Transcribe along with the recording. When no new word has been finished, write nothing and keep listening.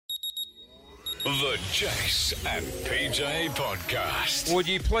The Jace and PJ Podcast. Would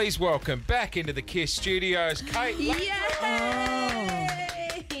you please welcome back into the KISS studios, Kate?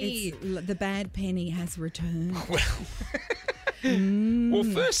 The bad penny has returned. Well,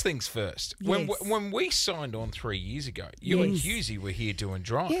 first things first. Yes. When we signed on 3 years ago, you and Yes. Hughesy were here doing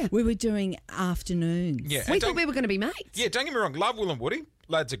Drive. Yeah. We were doing afternoons. Yeah. We and thought don't- we were going to be mates. Yeah, don't get me wrong. Love Will and Woody.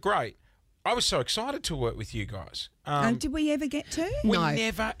 Lads are great. I was so excited to work with you guys. Did we ever get to? We No.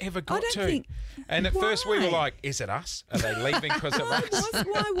 never, ever got don't to. think- And at first we were Why? like, is it us? Are they leaving because of us?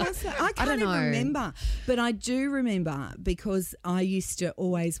 Why was that? I can't don't even know. remember. But I do remember because I used to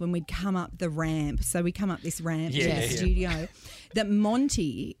always, when we'd come up the ramp, so we come up this ramp to Yeah, the yeah. studio, that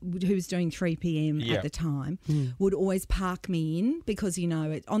Monty, who was doing 3 p.m. Yeah. at the time, would always park me in because, you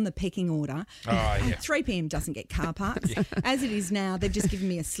know, it's on the pecking order. Oh, yeah. 3 p.m. doesn't get car parks. As it is now, they've just given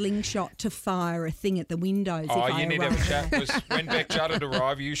me a slingshot to fire a thing at the windows. Oh, if I you need to have a arrive chat. late. Because when Beck Judd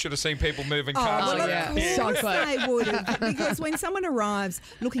arrived, you should have seen people moving cars. Well, yeah. of course So quick. they would have, because when someone arrives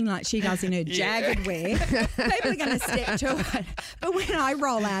looking like she does in her jagged wear, people are going to step to it. But when I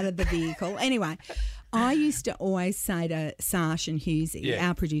roll out of the vehicle, anyway, I used to always say to Sash and Hughesy, Yeah.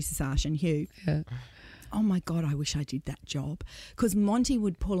 our producer Sash and Hugh, oh my God, I wish I did that job. Because Monty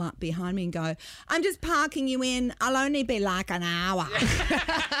would pull up behind me and go, I'm just parking you in. I'll only be like an hour.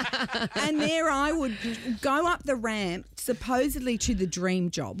 And there I would go up the ramp, supposedly to the dream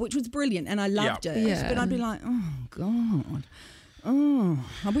job, which was brilliant and I loved Yeah. it. Yeah. But I'd be like, oh God. Oh,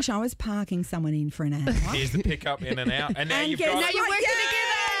 I wish I was parking someone in for an hour. Here's the pickup in and out. And now you've guess got... what? you're working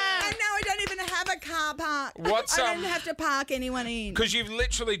Yeah! And now I don't even have a car park. What's, I don't have to park anyone in. Because you've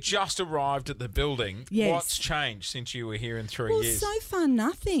literally just arrived at the building. Yes. What's changed since you were here in 3 Well, years? so far,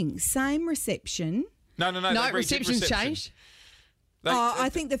 nothing. Same reception. No. No, they redid reception's reception. changed. They- I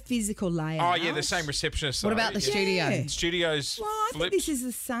think the physical layout. Oh, yeah, the same receptionist. What though. about the Yeah. studio? Yeah. Studio's Well, I think flipped. this is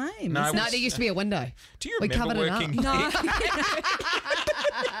the same. No, isn't No, it? there used to be a window. Do you We remember covered it up. working No.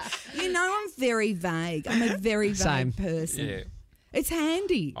 here? You know, I'm very vague. I'm a very vague Same. person. Yeah. It's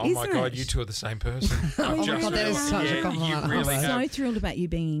handy, Oh, isn't my it? God, you two are the same person. I've my just God, that is realised. such a Yeah, compliment. you I'm really I'm so have. thrilled about you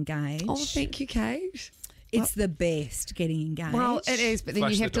being engaged. Oh, thank you, Kate. It's the best getting engaged. Well, it is, but then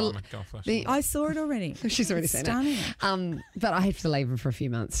Flash you the have to. diamond. Go on, flash the the- I saw it already. She's already It's seen stunning. it. But I have to leave him for a few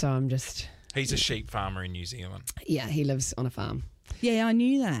months, so I'm just. He's a sheep farmer in New Zealand. Yeah, he lives on a farm. Yeah, I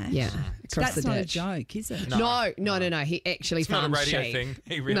knew that. Yeah, across That's the not ditch. a joke, is it? No. He actually It's not a farms radio sheep. thing.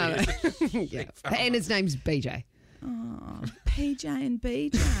 He really No, is. yeah. And his name's BJ. Oh, PJ and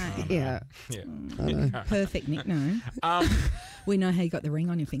BJ. Yeah. Yeah. Perfect nickname. We know how you got the ring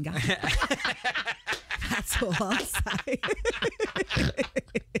on your finger. That's all I'll say.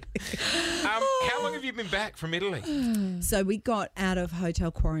 How long have you been back from Italy? So we got out of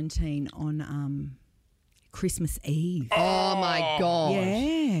hotel quarantine on Christmas Eve. Oh my God.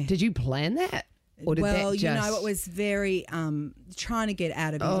 Yeah. Did you plan that? Or did Well, that you just... know, it was very trying to get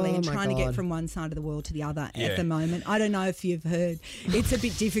out of Italy Oh, and my trying to get God. from one side of the world to the other Yeah. at the moment. I don't know if you've heard. It's a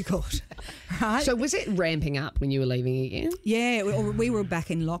bit difficult, right? So was it ramping up when you were leaving again? yeah, we were back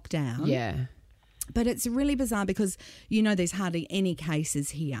in lockdown. Yeah. But it's really bizarre because, you know, there's hardly any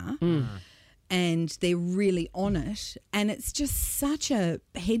cases here. And they're really on it. And it's just such a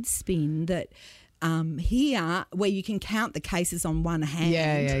head spin that here, where you can count the cases on one hand,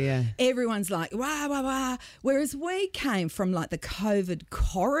 Yeah. everyone's like, wah, wah, wah. Whereas we came from like the COVID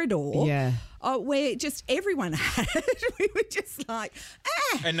corridor. Yeah. Where just everyone had it. We were just like,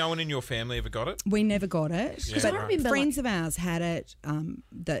 And no one in your family ever got it? we never got it. Yeah, But right. I remember, friends of ours had it.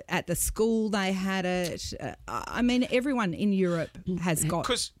 At the school they had it. I mean, everyone in Europe has got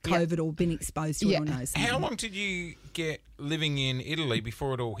 'Cause- COVID or been exposed to it or knows something. How long did you get living in Italy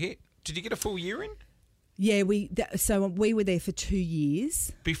before it all hit? Did you get a full year in Yeah, so we were there for 2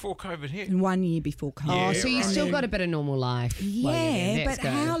 years before COVID hit? and 1 year before COVID. Oh, so you right. still got a bit of normal life. while you're there. Yeah, That's but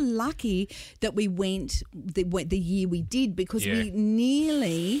good. how lucky that we went the year we did because Yeah. we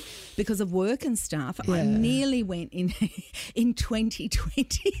nearly, because of work and stuff, I nearly went in in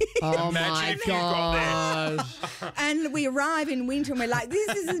 2020. Oh Imagine my if you got God. And we arrive in winter and we're like,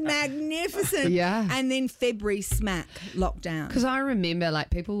 this is magnificent. Yeah. And then February smack lockdown. Because I remember, like,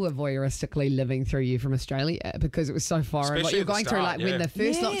 people were voyeuristically living through you from Australia because it was so foreign. Especially Like, at you're the going through, start, like, when the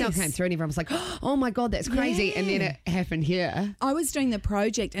first Yes. lockdown came through and everyone was like, oh my God, that's crazy. And then it happened here. I was doing the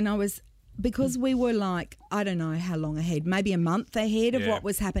project and I was, because we were like, I don't know how long ahead, maybe a month ahead of Yeah. what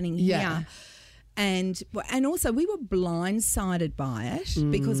was happening Yeah. here. And also we were blindsided by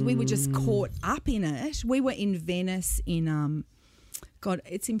it because we were just caught up in it. We were in Venice in God,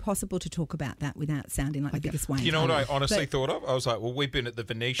 it's impossible to talk about that without sounding like the biggest wanker. You know what I honestly But- thought of? I was like, well, we've been at the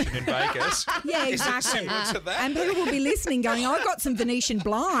Venetian in Vegas. Yeah, Is it exactly. similar to that? And people will be listening going, I got some Venetian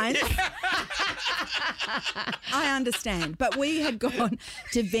blinds. I understand. But we had gone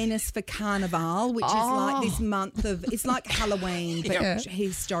to Venice for Carnival, which is like this month of, it's like Halloween, but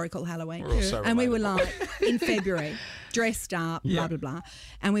historical Halloween. We're all so And we were relatable. like, in February, dressed up, blah, blah, blah.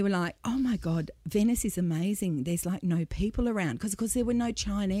 And we were like, oh my God, Venice is amazing. There's like no people around because there were no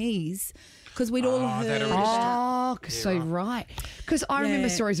Chinese. Because we'd all that heard already about. Oh, so right. Because I remember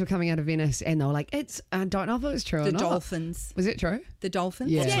Yeah. stories were coming out of Venice and they were like, it's, I don't know if it was true or The not. dolphins. Was it true? The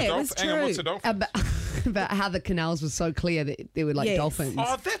dolphins? Yeah. Yeah, What's it was true. Hang on, what's a dolphin? About how the canals were so clear that there were like Yes. dolphins.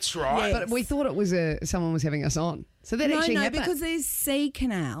 Oh, that's right. Yeah. But we thought it was someone was having us on. So that No, actually no, happened. because there's sea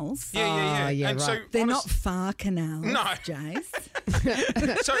canals. Yeah. Oh, yeah, And so, right. They're honest- not far canals, No.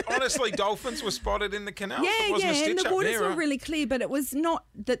 Jace. So honestly, dolphins were spotted in the canal. Yeah, It wasn't a yeah, and stitch the up waters there, were right? really clear, but it was not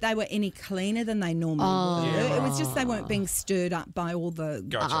that they were any cleaner than they normally were. It was just they weren't being stirred up by all the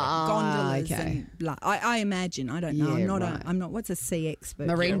Gotcha. gondolas okay. and blah. I imagine. I don't know. Yeah, I'm not. right. I'm not. What's a sea expert?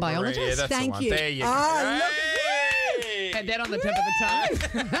 Marine Yeah, biologist? Yeah, that's Thank the one. you. There you go. Oh, look Hey! Had that on the tip of the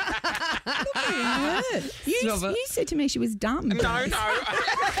tongue. Stop it. You said to me she was dumb. No, no.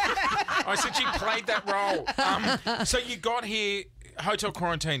 I said she played that role. So you got here, hotel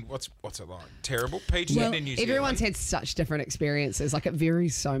quarantine. What's it like? Terrible. Peach Well, in New Zealand. Everyone's had such different experiences. Like it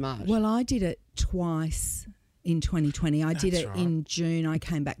varies so much. Well, I did it twice in 2020. I did That's it right. in June. I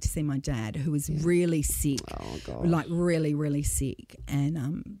came back to see my dad, who was really sick. Oh, God. Like really, really sick.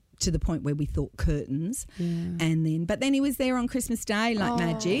 And to the point where we thought curtains. But then he was there on Christmas Day like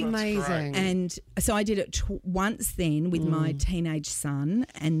magic. Amazing. And so I did it once then with my teenage son,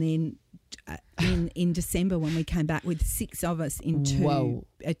 and then in December when we came back with 6 of us in Whoa.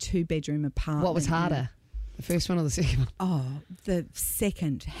 a 2-bedroom apartment. What was harder? The first one or the second one? Oh, the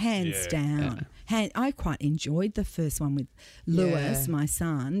second, hands down. I quite enjoyed the first one with Lewis, Yeah. my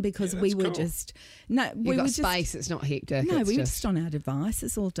son, because Yeah, we that's were cool. just we You've were got just space. It's not hectic. no, it's we were just just on our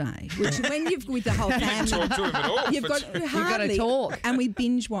devices all day. Which when you've with the whole family, Talk to him at all. you've got It's- hardly talk. And we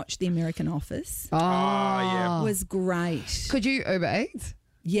binge watched The American Office. yeah. It was great. Could you Uber Eats?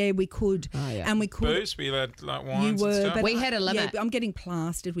 Yeah, we could, Oh, yeah. and we could. Booze, we had like You wines were, and stuff. but We had a limit. Yeah, I'm getting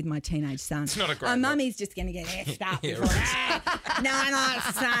plastered with my teenage son. It's not a great Oh, look. mummy's just going to get effed up. Yeah, before that.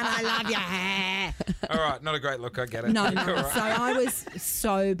 No, son, I love your hair. All right, not a great look. I get it. No, All no. right. So I was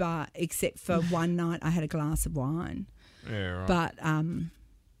sober except for one night I had a glass of wine. Yeah, right. But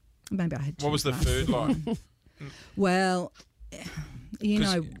maybe I had two What was the glasses. food like? Well, you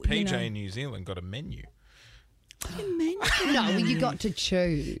Because know, PJ you in New Zealand got a menu. No, you got to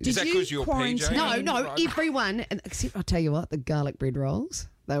choose. Is that you 'cause you're quarantine? PJ? No, Right. everyone, and except I'll tell you what, the garlic bread rolls,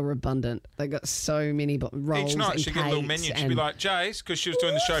 they were abundant. They got so many rolls Each night and she'd get a little cakes menu. She'd and be like, Jace, because she was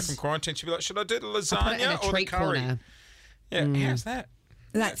doing the show from quarantine, she'd be like, should I do the put it in lasagna a or the treat curry? corner. Yeah, how's that?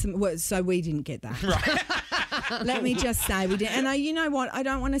 That's so we didn't get that. Let me just say we didn't. And you know what? I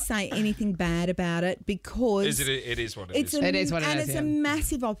don't want to say anything bad about it because It is what it it's is. a, It is what it and is, it's yeah. a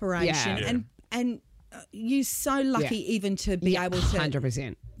massive operation, Yeah. and you're so lucky Yeah. even to be able to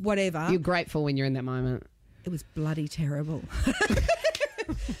 100%. whatever. You're grateful when you're in that moment. It was bloody terrible.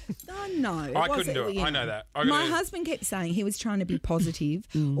 Oh, no. I couldn't do it. I know that. I My gotta- husband kept saying he was trying to be positive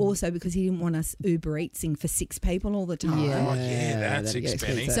also because he didn't want us Uber Eatsing for 6 people all the time. Oh, yeah, that's that'd get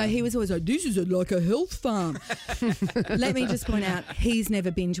expensive. So he was always like, this is like a health farm. Let me just point out, he's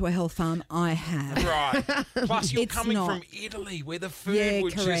never been to a health farm. I have. Right. Plus, you're It's coming not. from Italy where the food Yeah,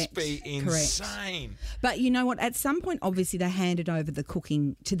 would just correct, be correct. insane. But you know what? At some point, obviously, they handed over the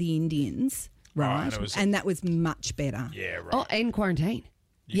cooking to the Indians, right? and it was- and that was much better. Yeah, right. Oh, and quarantine.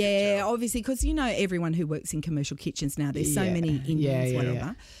 Yeah, obviously, because you know everyone who works in commercial kitchens now, there's so Yeah. many Indians, Yeah, whatever,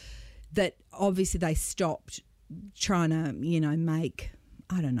 yeah. that obviously they stopped trying to, make,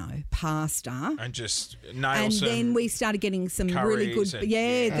 I don't know, pasta. And just nail And some. then we started getting some really curries good,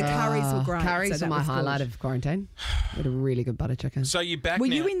 and- the curries were great. Curries so are that my was good. highlight of quarantine. We had a really good butter chicken. So you're back Were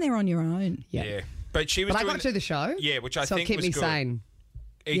now. you in there on your own? Yeah. But she was But I doing got to the show. Yeah, which I so think it kept was me good. sane.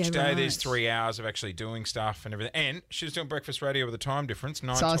 Each Yeah, day there's right. 3 hours of actually doing stuff and everything. And she was doing breakfast radio with a time difference,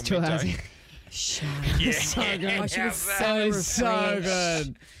 9 So I was till 2 hours. midday. Shut Yeah. So good. Oh, she was How's so that? refreshed. So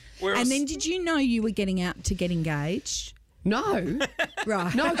good. Whereas- And then did you know you were getting out to get engaged? No.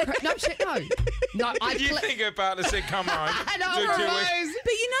 Right. No, no shit, no. No, I Did you think her partner said, come home? I know, do 2 weeks? Rose.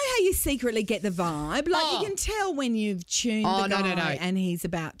 But you know how you secretly get the vibe? Like Oh. you can tell when you've tuned Oh, the no, guy no, no. and he's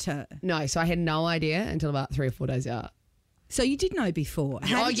about to. No, so I had no idea until about 3 or 4 days out. So you did know before.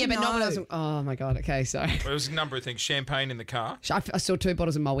 How did you but know? not when I was. Oh my god. Okay, so There was a number of things. Champagne in the car. I saw 2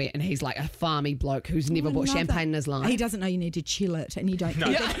 bottles of Moet, and he's like a farmy bloke who's never I bought love champagne that. in his life. He doesn't know you need to chill it, and you don't. No.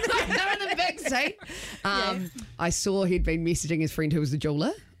 keep it. They're in the back seat. I saw he'd been messaging his friend who was a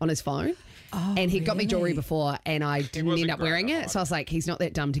jeweler on his phone. And he'd got me jewelry really? before, and I didn't wasn't end up great wearing at it. So I was like, he's not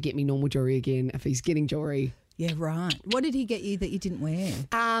that dumb to get me normal jewelry again if he's getting jewelry. Yeah, right. What did he get you that you didn't wear?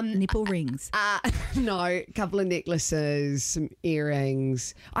 Nipple rings. No, a couple of necklaces, some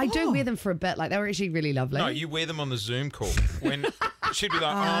earrings. I do wear them for a bit. Like, they were actually really lovely. No, you wear them on the Zoom call. When she'd be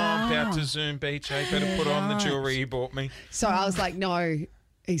like, I'm about to Zoom, BJ. Better put on the jewelry he bought me. So I was like, no,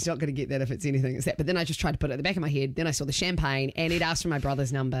 he's not going to get that if it's anything. It's that. But then I just tried to put it at the back of my head. Then I saw the champagne, and he'd asked for my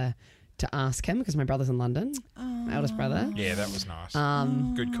brother's number to ask him because my brother's in London, my eldest brother. Yeah, that was nice.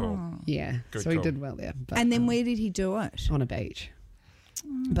 Good call. Yeah, Good so he call. did well there. But, And then where did he do it? on a beach.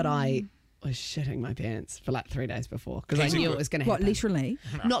 But I was shitting my pants for like 3 days before because I Easy knew good. it was going to What, happen. literally?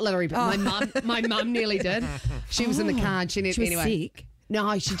 Not literally, but my mum nearly did. She was in the car and she needed She was anyway. sick.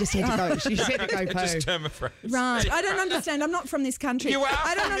 No, she just had to go. She just had to go Just poo. term a phrase. Right. I don't understand. I'm not from this country. You are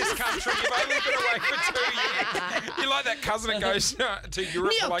I don't from this understand. country. You've only been away for 2 years. You're like that cousin that goes to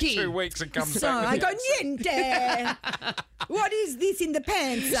Europe for like Gnocchi. 2 weeks and comes So back. I with go, you. niente. What is this in the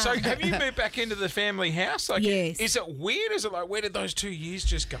pants? So have you moved back into the family house? Like, Yes. Is it weird? Is it like, where did those 2 years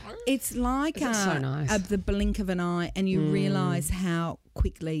just go? It's like so nice? the blink of an eye, and you realise how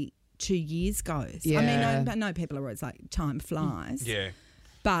quickly 2 years goes. I Yeah. mean, I know people are always like, time flies. Yeah.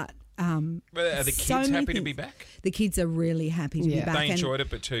 But But are the so kids many happy to be things. back? The kids are really happy to be Yeah. back. They and enjoyed it,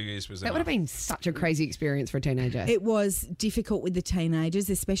 but 2 years was That would have been such a crazy experience for a teenager. It was difficult with the teenagers,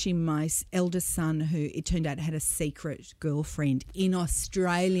 especially my eldest son, who it turned out had a secret girlfriend in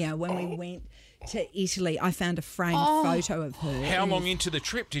Australia. When we went to Italy, I found a framed photo of her. How long into the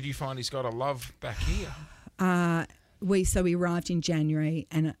trip did you find he's got a love back here? We arrived in January,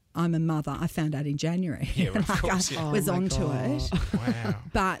 and I'm a mother. I found out in January. Yeah, well, of Like, course, I yeah. was Oh my onto God. it. Wow.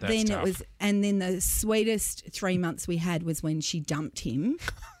 But That's then tough. it was, and then the sweetest 3 months we had was when she dumped him.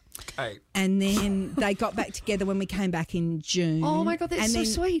 Okay. And then they got back together when we came back in June. Oh my God, that's and so then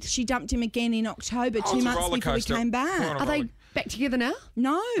sweet. She dumped him again in October, Oh, 2 it's a months roller before we coaster. came Go back. on, Are they back together now?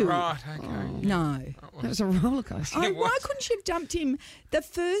 No. Right, okay. No. That was a roller coaster. Why was. couldn't she have dumped him the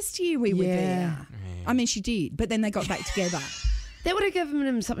first year we were Yeah. there? I mean, she did, but then they got back together. That would have given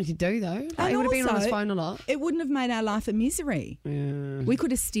him something to do, though. Like, And he would have been on his also, phone a lot. It wouldn't have made our life a misery. We could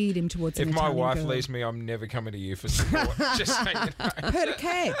have steered him towards If an my Italian wife girl. leaves me, I'm never coming to you for support. Just so you know.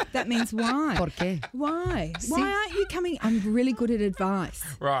 Perché? That means why? Por qué? Why? Why aren't you coming? I'm really good at advice.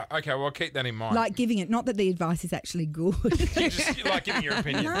 Right, okay, well, keep that in mind. Like giving it. Not that the advice is actually good. you just like giving your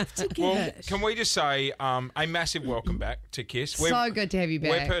opinion. Love to give Well, it. can we just say a massive welcome back to Kiss? So good to have you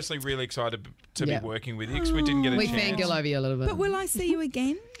We're back. personally really excited to Yeah. be working with you because we didn't get a We chance. fangirl over you a little bit. But will I see you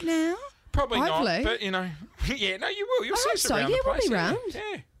again now? Probably Hopefully. not, but you know, yeah, no, you will. You'll I see hope us so. around Yeah, the we'll place. be round.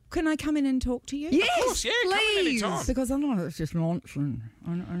 Yeah. Can I come in and talk to you? yes, Of course, yeah, come in any please. time. Because I know it's just nonsense.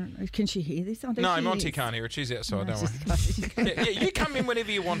 Can she hear this? Oh, No, she Monty is. can't hear it. She's outside, don't worry. Yeah, you come in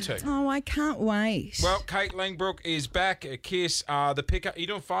whenever you want to. Oh, I can't wait. Well, Kate Langbrook is back at Kiss. The pickup. Are you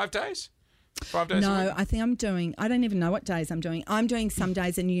doing 5 days? 5 days a no, week? I think I'm doing. I don't even know what days I'm doing. I'm doing some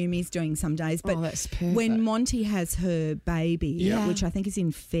days, and Yumi's doing some days. But Oh, that's perfect. when Monty has her baby, Yeah. which I think is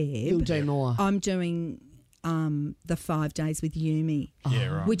in Feb, You'll do more. I'm doing the 5 days with Yumi. Yeah,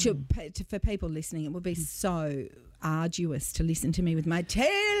 right. Which for people listening, it would be so arduous to listen to me with my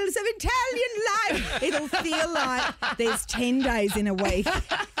tales of Italian life. It'll feel like there's 10 days in a week.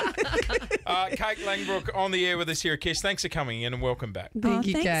 Kate Langbrook on the air with us here at Kiss. Thanks for coming in and welcome back. Thank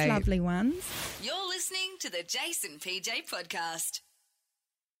you, Thanks, Kate. lovely ones. You're listening to the Jason PJ podcast.